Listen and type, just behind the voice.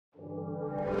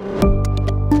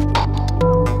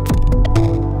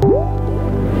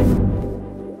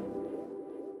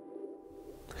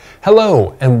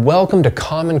Hello, and welcome to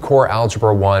Common Core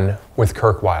Algebra 1 with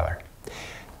Kirk Weiler.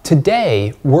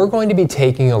 Today, we're going to be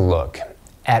taking a look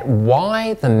at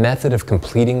why the method of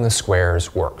completing the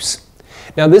squares works.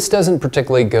 Now, this doesn't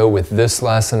particularly go with this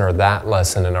lesson or that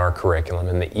lesson in our curriculum,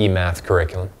 in the eMath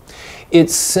curriculum.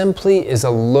 It simply is a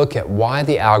look at why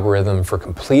the algorithm for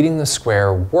completing the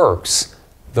square works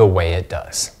the way it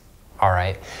does. All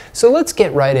right, so let's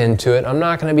get right into it. I'm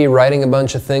not going to be writing a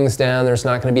bunch of things down. There's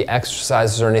not going to be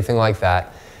exercises or anything like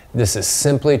that. This is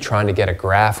simply trying to get a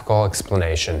graphical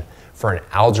explanation for an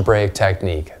algebraic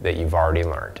technique that you've already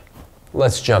learned.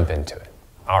 Let's jump into it.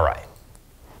 All right,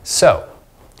 so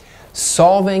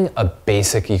solving a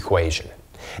basic equation.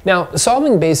 Now,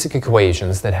 solving basic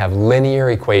equations that have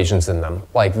linear equations in them,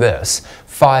 like this,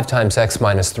 5 times x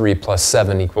minus 3 plus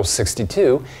 7 equals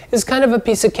 62, is kind of a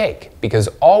piece of cake, because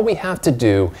all we have to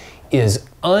do is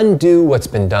undo what's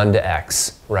been done to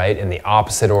x, right, in the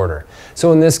opposite order.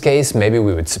 So in this case, maybe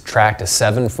we would subtract a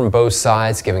 7 from both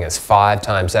sides, giving us 5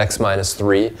 times x minus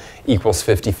 3 equals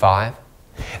 55.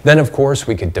 Then, of course,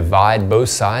 we could divide both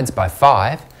sides by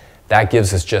 5. That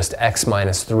gives us just x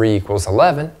minus 3 equals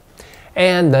 11.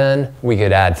 And then we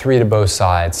could add 3 to both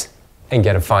sides and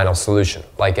get a final solution,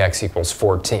 like x equals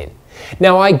 14.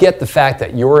 Now, I get the fact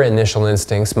that your initial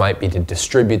instincts might be to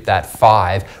distribute that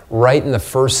 5 right in the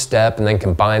first step and then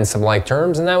combine some like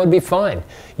terms, and that would be fine.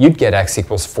 You'd get x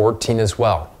equals 14 as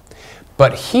well.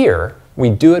 But here, we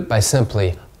do it by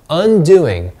simply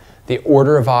undoing the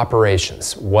order of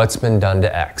operations, what's been done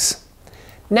to x.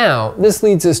 Now, this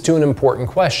leads us to an important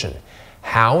question.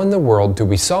 How in the world do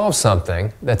we solve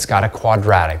something that's got a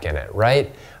quadratic in it,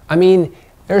 right? I mean,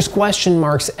 there's question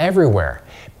marks everywhere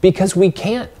because we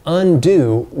can't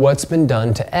undo what's been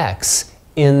done to x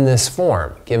in this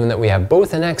form, given that we have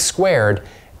both an x squared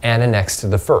and an x to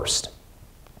the first.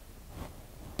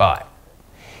 But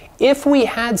if we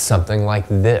had something like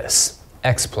this,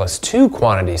 x plus 2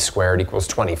 quantities squared equals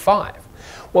 25,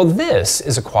 well, this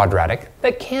is a quadratic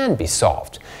that can be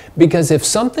solved. Because if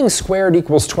something squared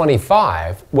equals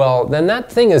 25, well, then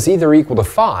that thing is either equal to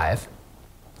 5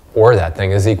 or that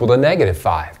thing is equal to negative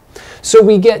 5. So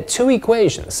we get two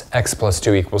equations, x plus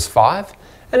 2 equals 5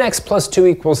 and x plus 2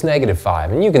 equals negative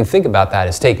 5. And you can think about that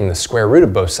as taking the square root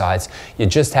of both sides. You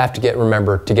just have to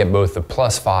remember to get both the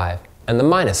plus 5 and the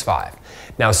minus 5.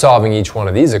 Now, solving each one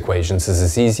of these equations is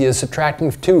as easy as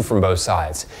subtracting 2 from both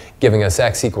sides, giving us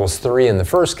x equals 3 in the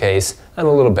first case, and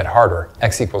a little bit harder,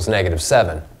 x equals negative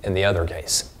 7 in the other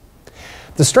case.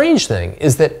 The strange thing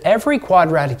is that every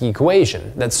quadratic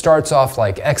equation that starts off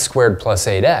like x squared plus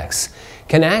 8x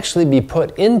can actually be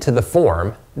put into the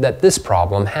form that this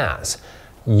problem has,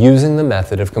 using the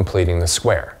method of completing the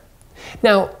square.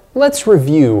 Now, let's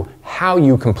review how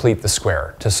you complete the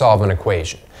square to solve an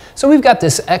equation. So we've got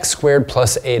this x squared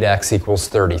plus 8x equals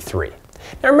 33.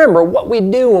 Now remember, what we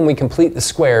do when we complete the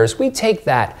squares, we take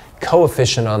that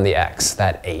coefficient on the x,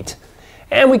 that 8,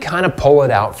 and we kind of pull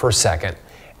it out for a second,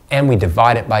 and we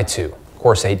divide it by 2. Of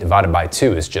course, 8 divided by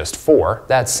 2 is just 4.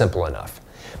 That's simple enough.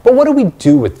 But what do we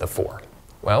do with the 4?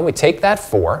 Well, we take that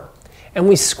 4, and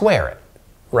we square it.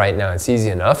 Right now, it's easy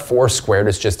enough. 4 squared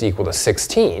is just equal to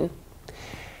 16.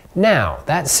 Now,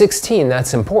 that 16,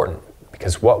 that's important.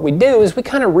 Because what we do is we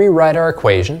kind of rewrite our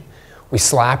equation, we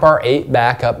slap our 8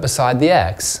 back up beside the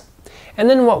x, and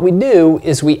then what we do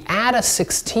is we add a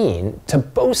 16 to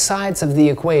both sides of the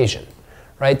equation,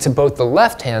 right, to both the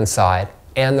left-hand side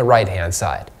and the right-hand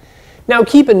side. Now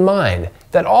keep in mind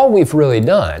that all we've really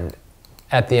done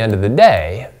at the end of the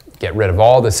day, get rid of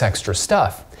all this extra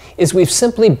stuff, is we've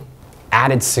simply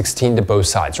added 16 to both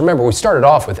sides. Remember, we started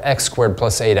off with x squared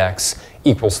plus 8x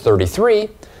equals 33,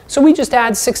 so we just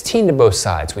add 16 to both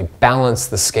sides. We balance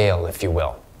the scale, if you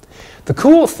will. The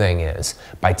cool thing is,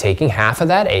 by taking half of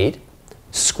that 8,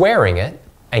 squaring it,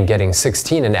 and getting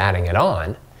 16 and adding it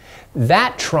on,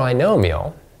 that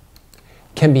trinomial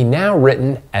can be now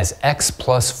written as x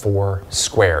plus 4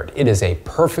 squared. It is a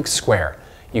perfect square.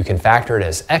 You can factor it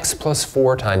as x plus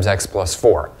 4 times x plus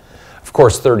 4. Of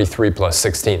course, 33 plus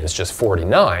 16 is just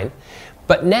 49.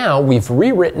 But now we've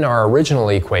rewritten our original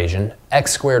equation,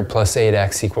 x squared plus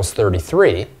 8x equals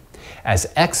 33,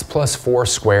 as x plus 4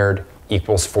 squared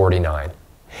equals 49.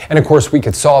 And of course, we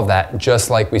could solve that just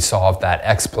like we solved that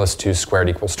x plus 2 squared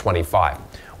equals 25.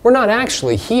 We're not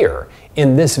actually here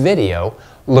in this video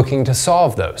looking to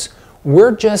solve those.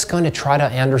 We're just going to try to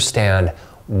understand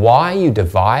why you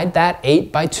divide that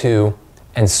 8 by 2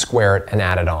 and square it and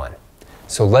add it on.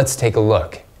 So let's take a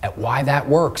look at why that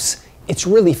works. It's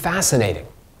really fascinating.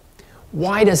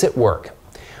 Why does it work?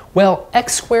 Well,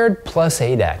 x squared plus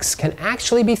 8x can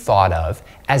actually be thought of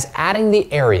as adding the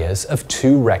areas of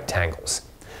two rectangles.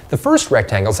 The first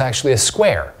rectangle is actually a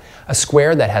square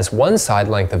that has one side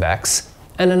length of x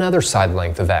and another side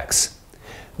length of x.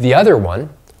 The other one,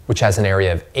 which has an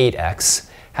area of 8x,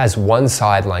 has one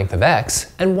side length of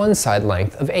x and one side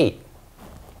length of 8.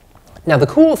 Now the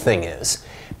cool thing is,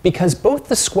 because both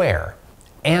the square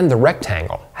and the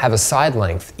rectangle have a side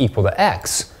length equal to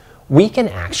x, we can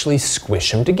actually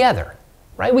squish them together,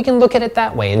 right? We can look at it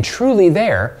that way, and truly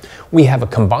there we have a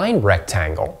combined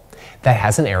rectangle that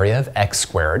has an area of x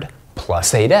squared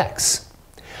plus 8x.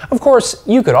 Of course,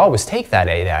 you could always take that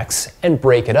 8x and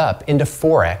break it up into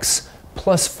 4x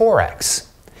plus 4x.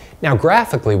 Now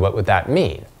graphically, what would that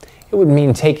mean? It would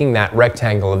mean taking that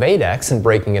rectangle of 8x and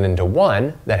breaking it into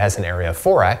one that has an area of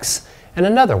 4x and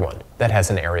another one that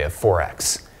has an area of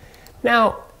 4x.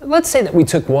 Now, let's say that we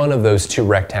took one of those two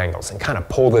rectangles and kind of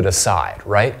pulled it aside,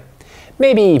 right?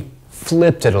 Maybe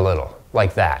flipped it a little,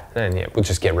 like that, and yeah, we'll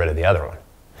just get rid of the other one.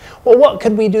 Well, what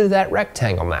could we do to that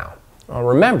rectangle now? Well,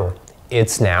 remember,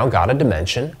 it's now got a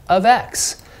dimension of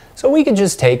x. So we could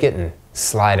just take it and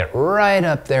slide it right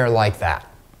up there like that.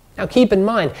 Now keep in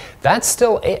mind, that's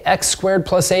still x squared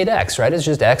plus 8x, right? It's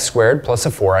just x squared plus a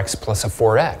 4x plus a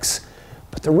 4x.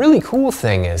 But the really cool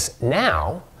thing is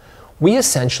now we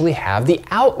essentially have the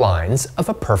outlines of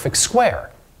a perfect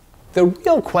square. The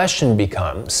real question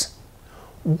becomes,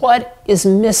 what is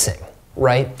missing,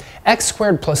 right? X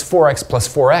squared plus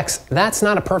 4x, that's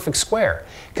not a perfect square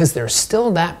because there's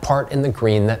still that part in the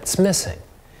green that's missing.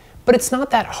 But it's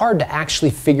not that hard to actually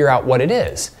figure out what it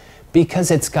is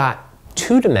because it's got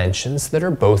two dimensions that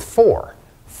are both 4.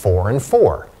 4 and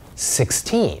 4,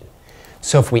 16.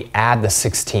 So if we add the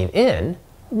 16 in,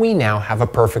 we now have a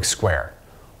perfect square.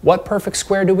 What perfect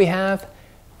square do we have?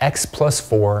 X plus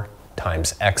 4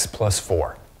 times x plus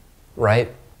 4,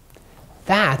 right?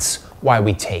 That's why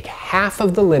we take half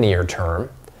of the linear term,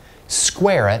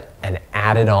 square it, and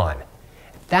add it on.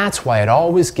 That's why it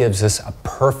always gives us a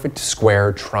perfect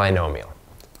square trinomial,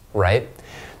 right?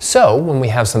 So when we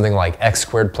have something like x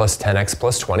squared plus 10x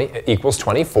plus 20 equals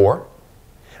 24,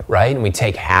 right? And we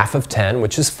take half of 10,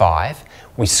 which is 5.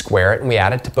 We square it and we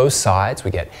add it to both sides.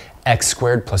 We get x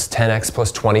squared plus 10x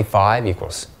plus 25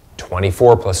 equals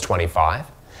 24 plus 25,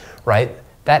 right?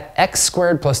 That x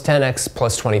squared plus 10x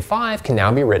plus 25 can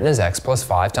now be written as x plus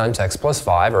 5 times x plus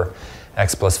 5, or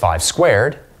x plus 5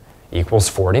 squared equals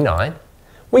 49.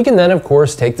 We can then, of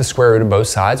course, take the square root of both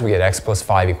sides. We get x plus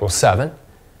 5 equals 7,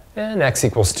 and x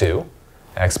equals 2.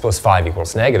 X plus 5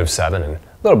 equals negative 7, and a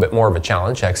little bit more of a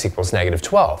challenge, x equals negative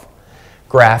 12.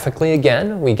 Graphically,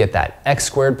 again, we get that x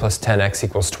squared plus 10x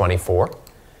equals 24.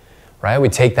 Right? We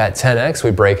take that 10x,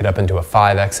 we break it up into a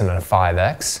 5x and a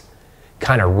 5x,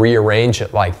 kind of rearrange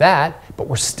it like that, but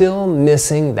we're still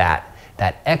missing that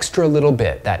extra little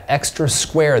bit, that extra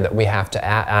square that we have to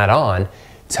add on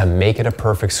to make it a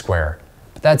perfect square.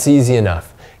 But that's easy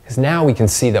enough, because now we can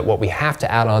see that what we have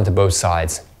to add on to both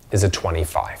sides is a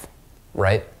 25,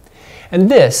 right? And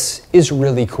this is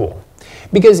really cool,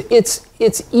 because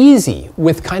it's easy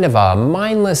with kind of a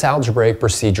mindless algebraic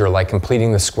procedure like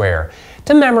completing the square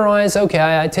to memorize,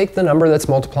 okay, I take the number that's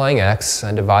multiplying x,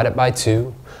 I divide it by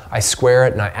 2, I square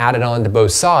it and I add it on to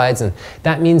both sides, and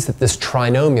that means that this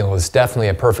trinomial is definitely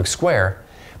a perfect square.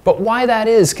 But why that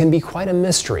is can be quite a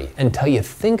mystery until you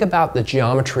think about the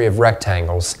geometry of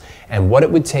rectangles and what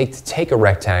it would take to take a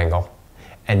rectangle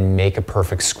and make a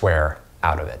perfect square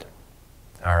out of it.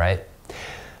 All right?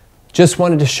 Just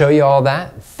wanted to show you all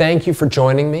that. Thank you for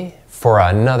joining me for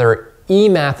another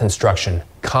eMathInstruction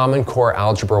Common Core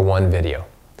Algebra 1 video.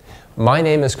 My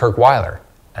name is Kirk Weiler,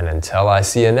 and until I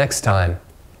see you next time,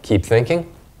 keep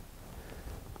thinking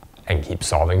and keep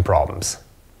solving problems.